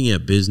looking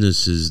at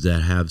businesses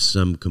that have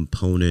some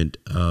component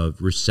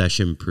of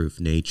recession-proof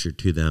nature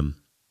to them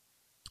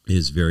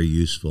is very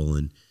useful,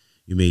 and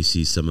you may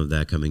see some of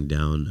that coming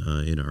down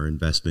in our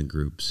investment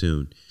group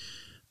soon.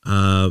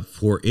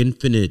 For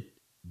Infinite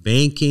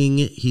Banking,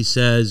 he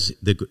says,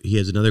 he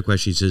has another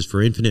question. He says,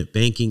 for Infinite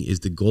Banking, is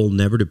the goal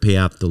never to pay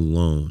off the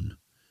loan?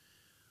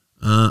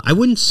 I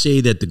wouldn't say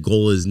that the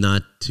goal is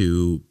not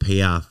to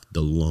pay off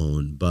the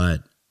loan,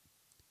 but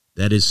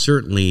that is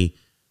certainly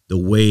the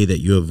way that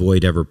you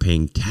avoid ever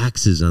paying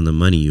taxes on the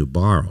money you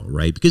borrow,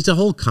 right? Because the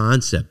whole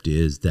concept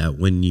is that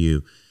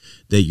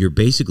that you're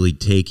basically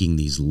taking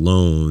these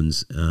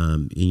loans,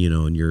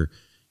 and you're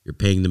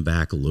paying them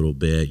back a little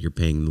bit, you're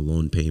paying the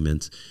loan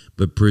payments,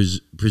 but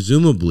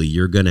presumably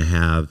you're going to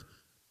have,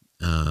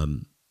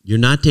 you're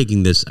not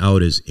taking this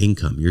out as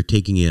income, you're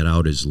taking it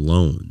out as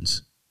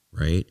loans,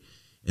 right?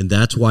 And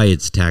that's why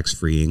it's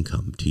tax-free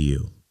income to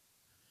you.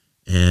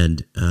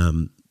 And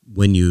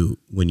when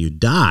you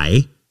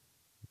die,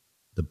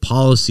 the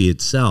policy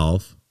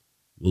itself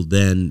will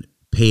then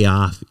pay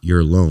off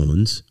your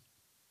loans,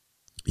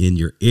 and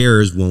your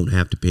heirs won't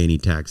have to pay any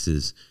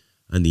taxes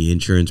on the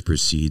insurance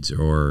proceeds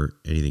or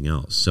anything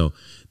else. So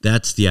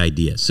that's the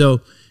idea.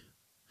 So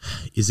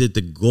is it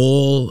the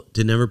goal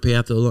to never pay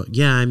off the loan?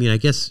 Yeah, I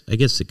guess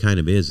it kind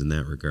of is in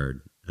that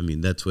regard.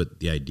 That's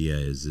what the idea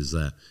is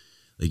that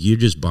like you're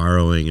just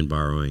borrowing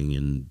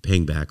and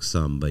paying back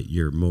some, but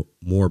you're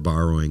more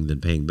borrowing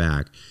than paying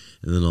back.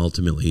 And then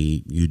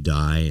ultimately you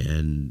die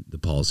and the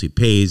policy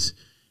pays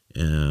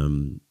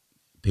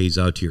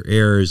out to your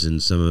heirs,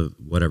 and some of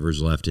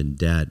whatever's left in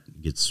debt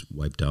gets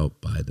wiped out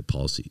by the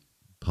policy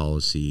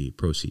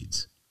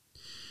proceeds.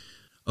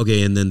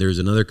 Okay, and then there's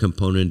another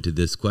component to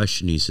this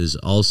question. He says,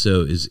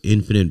 also, in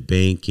infinite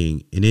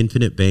banking,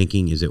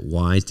 is it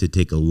wise to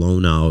take a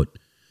loan out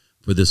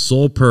for the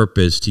sole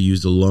purpose to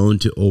use the loan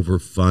to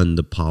overfund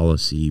the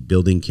policy,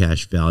 building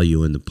cash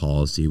value in the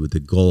policy with the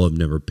goal of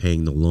never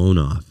paying the loan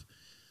off?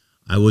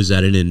 I was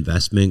at an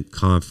investment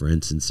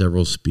conference, and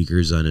several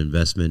speakers on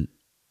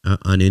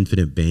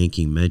infinite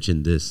banking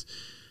mentioned this.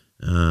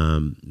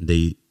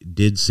 They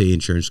did say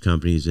insurance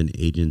companies and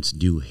agents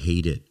do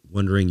hate it.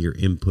 Wondering your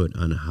input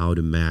on how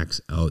to max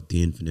out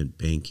the infinite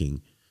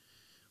banking.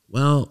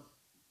 Well,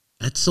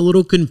 that's a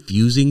little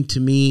confusing to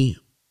me,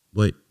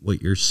 what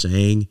you're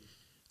saying.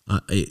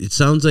 It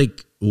sounds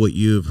like what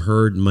you've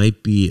heard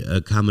might be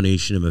a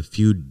combination of a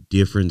few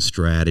different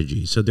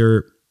strategies. So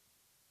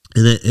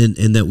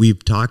and that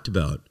we've talked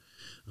about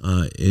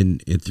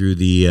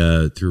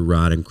through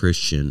Rod and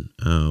Christian.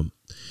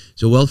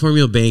 So Wealth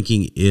Formula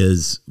Banking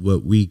is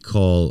what we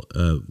call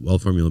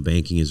Wealth Formula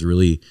Banking is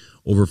really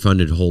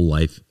overfunded whole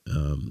life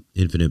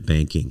infinite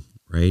banking,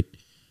 right?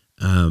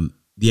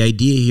 The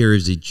idea here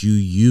is that you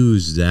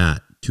use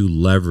that to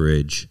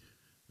leverage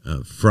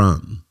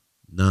from,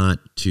 not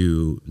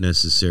to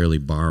necessarily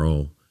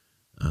borrow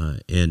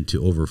and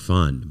to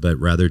overfund, but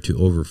rather to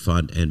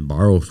overfund and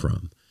borrow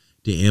from,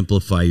 to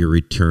amplify your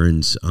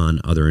returns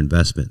on other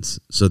investments.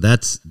 So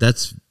that's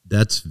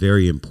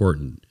very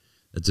important.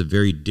 That's a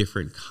very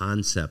different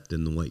concept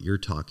than what you're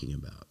talking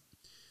about.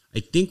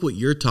 I think what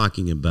you're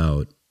talking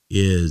about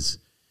is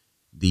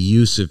the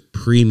use of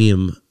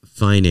premium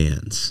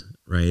finance,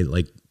 right?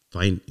 Like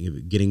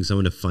getting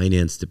someone to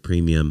finance the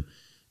premium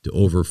to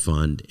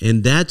overfund.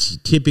 And that's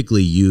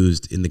typically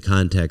used in the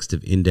context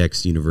of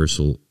indexed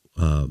universal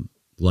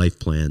life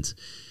plans.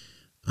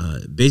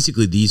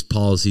 Basically, these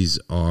policies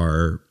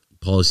are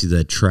policies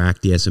that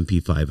track the S&P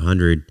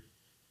 500.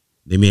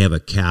 They may have a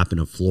cap and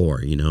a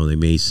floor. They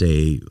may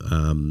say,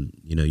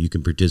 you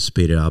can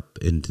participate up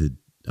to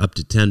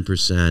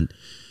 10%,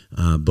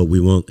 but we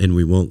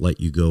won't let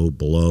you go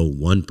below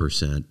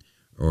 1%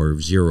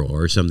 or 0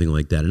 or something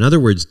like that. In other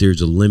words,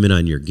 there's a limit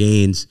on your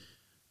gains,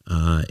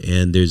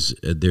 and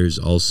there's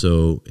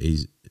also a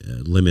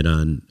limit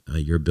on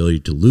your ability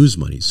to lose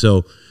money.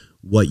 So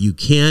what you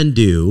can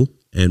do,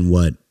 and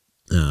what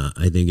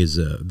I think is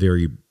a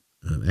very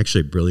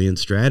actually a brilliant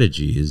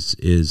strategy,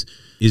 is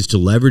to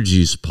leverage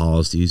these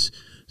policies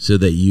so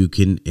that you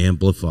can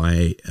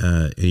amplify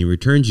any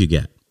returns you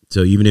get.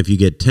 So even if you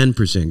get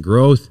 10%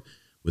 growth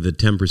with a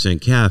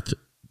 10%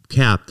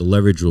 cap, the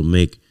leverage will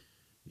make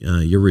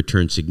your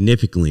return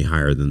significantly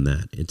higher than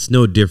that. It's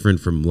no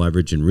different from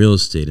leverage in real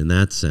estate in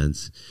that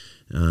sense.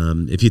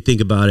 If you think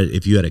about it,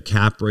 if you had a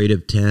cap rate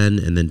of 10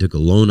 and then took a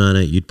loan on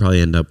it, you'd probably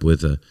end up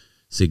with a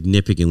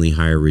significantly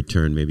higher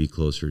return, maybe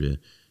closer to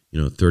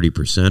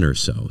 30% or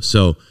so.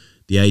 So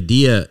the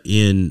idea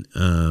in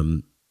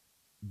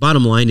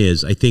bottom line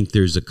is, I think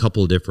there's a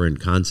couple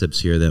different concepts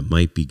here that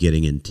might be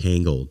getting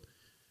entangled,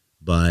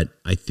 but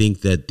I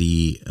think that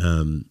the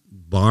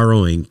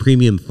borrowing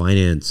premium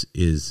finance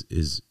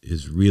is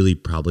really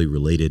probably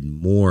related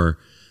more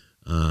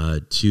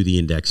to the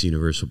index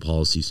universal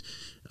policies.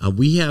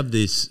 We have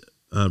this.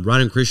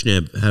 Rod and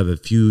Christian have a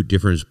few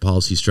different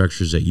policy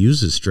structures that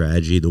use this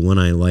strategy. The one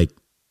I like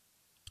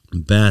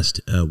best,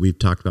 we've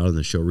talked about on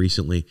the show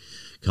recently,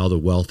 called the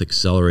Wealth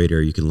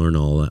Accelerator. You can learn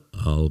all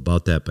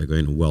about that by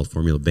going to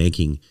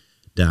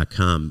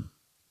wealthformulabanking.com.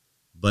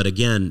 But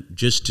again,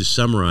 just to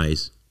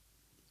summarize,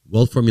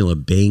 Wealth Formula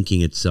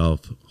Banking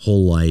itself,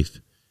 whole life,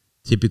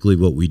 typically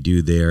what we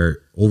do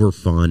there,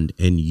 overfund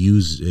and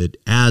use it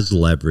as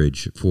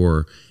leverage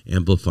for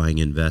amplifying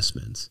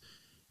investments.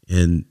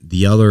 And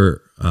the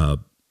other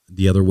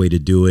way to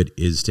do it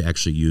is to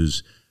actually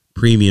use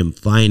premium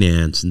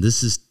finance, and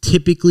this is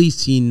typically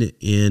seen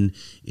in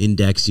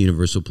index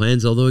universal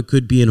plans, although it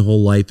could be in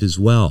whole life as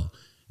well.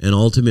 And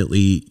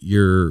ultimately,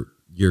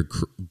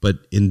 but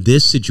in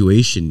this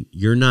situation,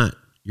 you're not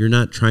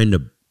trying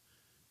to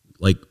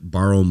like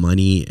borrow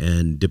money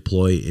and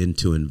deploy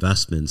into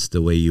investments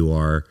the way you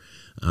are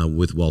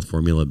with Wealth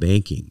Formula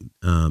Banking.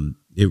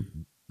 It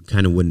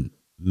kind of wouldn't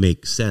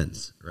make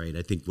sense, right?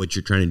 I think what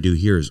you're trying to do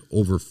here is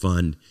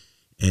overfund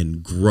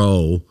and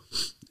grow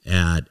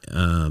at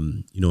a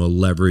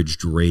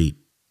leveraged rate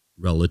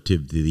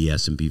relative to the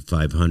S&P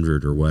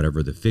 500 or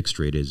whatever the fixed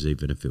rate is,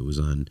 even if it was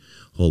on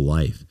whole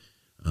life.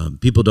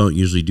 People don't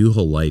usually do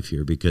whole life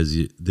here because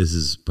this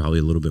is probably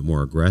a little bit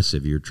more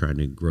aggressive. You're trying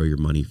to grow your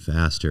money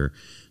faster.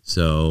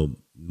 So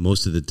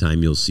most of the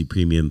time you'll see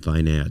premium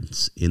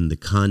finance in the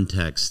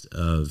context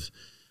of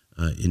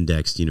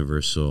indexed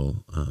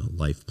universal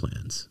life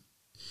plans.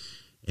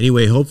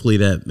 Anyway, hopefully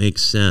that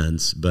makes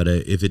sense. But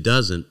if it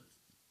doesn't,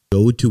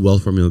 go to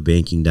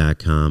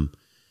wealthformulabanking.com.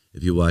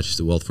 If you watch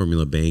the Wealth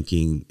Formula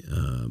Banking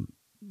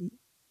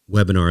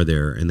webinar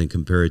there and then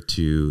compare it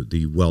to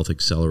the Wealth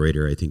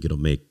Accelerator, I think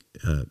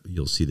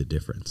you'll see the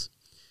difference.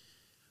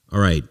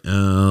 All right.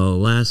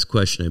 Last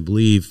question, I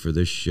believe, for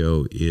this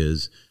show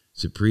is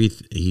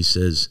Supreet. He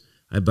says,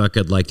 "Hi, Buck.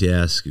 I'd like to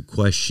ask a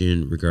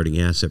question regarding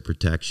asset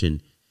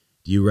protection.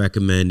 Do you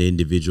recommend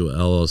individual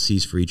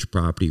LLCs for each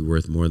property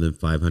worth more than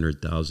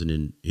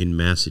 $500,000 in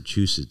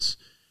Massachusetts?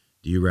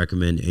 Do you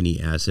recommend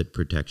any asset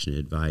protection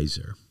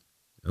advisor?"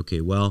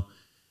 Okay, well,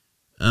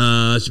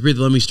 Supreet,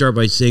 let me start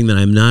by saying that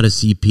I'm not a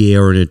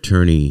CPA or an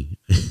attorney.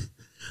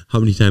 How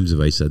many times have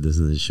I said this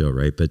in this show,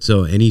 right? But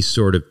so any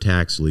sort of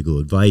tax legal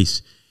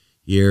advice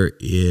here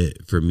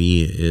for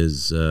me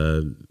is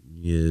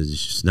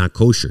just not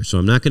kosher. So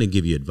I'm not going to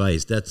give you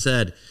advice. That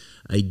said,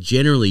 I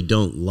generally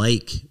don't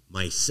like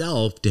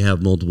myself to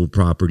have multiple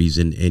properties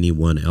in any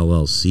one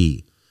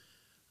LLC.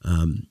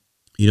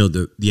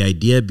 The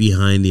idea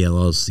behind the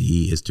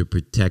LLC is to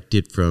protect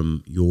it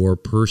from your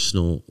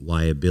personal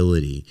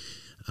liability.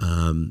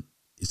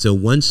 So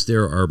once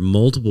there are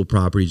multiple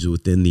properties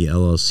within the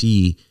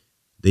LLC,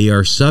 they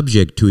are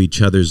subject to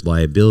each other's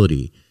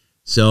liability.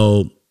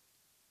 So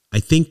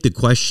I think the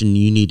question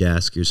you need to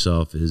ask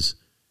yourself is,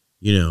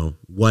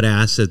 what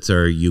assets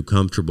are you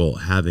comfortable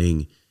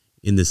having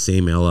in the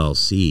same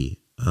LLC?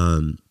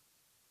 And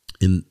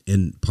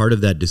part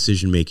of that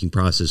decision-making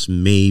process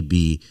may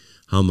be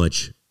how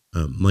much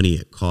money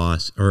it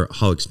costs or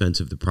how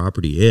expensive the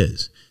property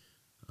is.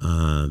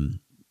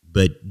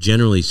 But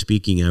generally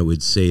speaking, I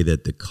would say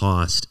that the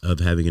cost of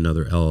having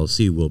another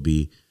LLC will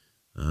be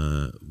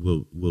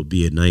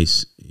a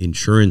nice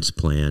insurance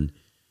plan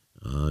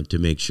to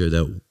make sure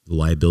that the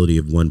liability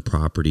of one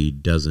property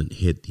doesn't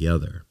hit the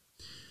other.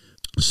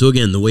 So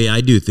again, the way I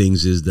do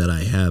things is that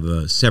I have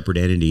a separate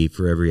entity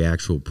for every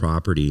actual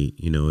property,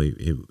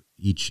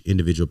 each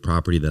individual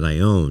property that I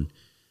own.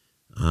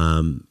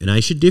 And I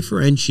should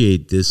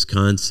differentiate this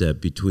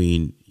concept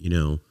between,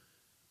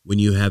 when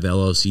you have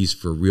LLCs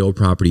for real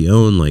property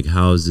owned, like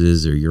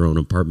houses or your own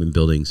apartment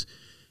buildings,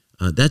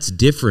 that's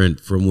different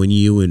from when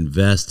you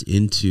invest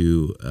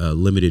into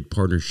limited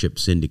partnership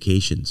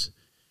syndications.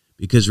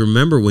 Because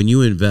remember, when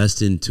you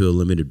invest into a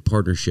limited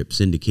partnership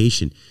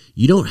syndication,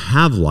 you don't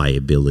have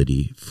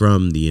liability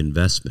from the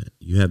investment.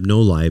 You have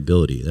no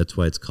liability. That's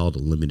why it's called a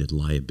limited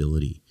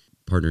liability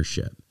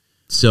partnership.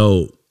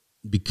 So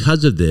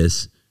because of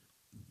this,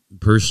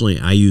 personally,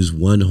 I use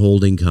one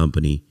holding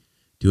company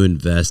to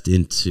invest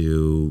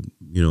into,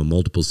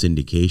 multiple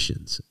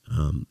syndications.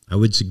 I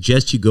would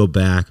suggest you go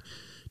back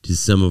to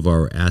some of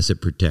our asset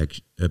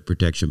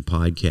protection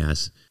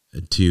podcasts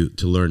to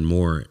learn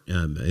more.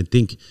 I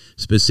think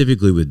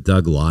specifically with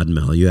Doug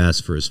Lodmell, you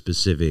asked for a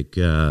specific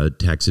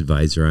tax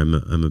advisor.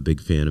 I'm a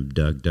big fan of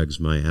Doug. Doug's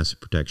my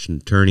asset protection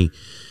attorney.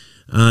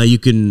 You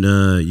can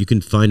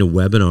find a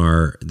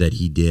webinar that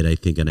he did, I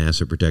think, on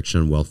asset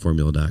protection on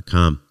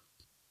wealthformula.com.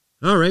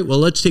 All right, well,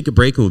 let's take a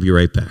break and we'll be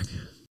right back.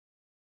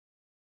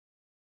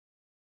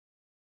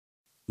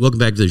 Welcome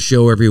back to the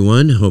show,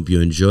 everyone. Hope you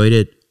enjoyed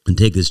it, and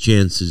take this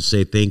chance to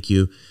say thank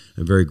you.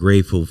 I'm very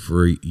grateful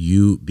for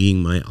you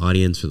being my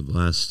audience for the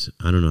last,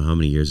 I don't know how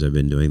many years I've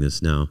been doing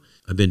this now.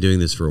 I've been doing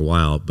this for a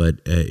while, but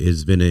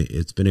it's been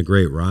a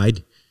great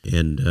ride,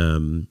 and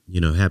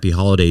happy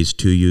holidays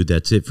to you.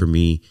 That's it for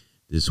me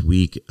this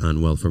week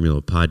on Wealth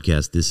Formula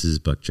Podcast. This is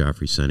Buck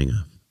Joffrey signing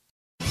off.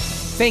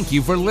 Thank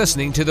you for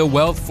listening to the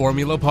Wealth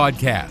Formula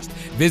Podcast.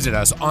 Visit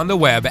us on the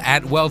web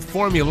at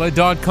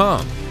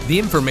wealthformula.com. The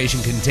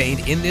information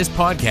contained in this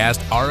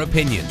podcast are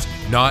opinions,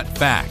 not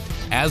fact.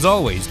 As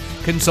always,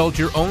 consult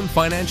your own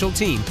financial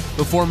team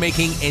before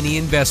making any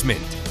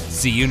investment.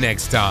 See you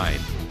next time.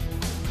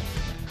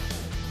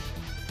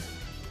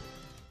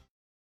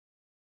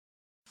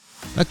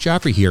 Buck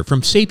Joffrey here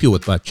from Sapio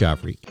with Buck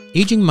Joffrey.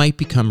 Aging might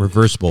become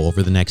reversible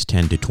over the next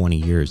 10 to 20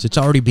 years. It's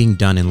already being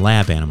done in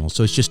lab animals,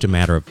 so it's just a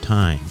matter of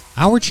time.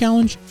 Our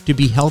challenge? To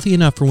be healthy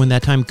enough for when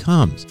that time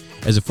comes.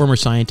 As a former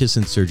scientist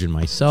and surgeon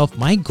myself,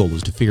 my goal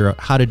is to figure out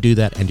how to do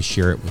that and to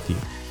share it with you.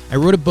 I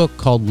wrote a book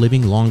called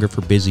Living Longer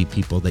for Busy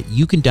People that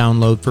you can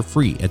download for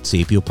free at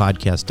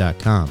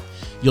sapiopodcast.com.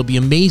 You'll be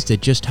amazed at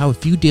just how a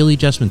few daily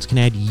adjustments can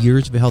add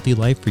years of a healthy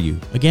life for you.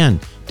 Again,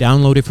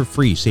 download it for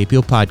free,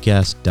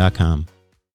 sapiopodcast.com.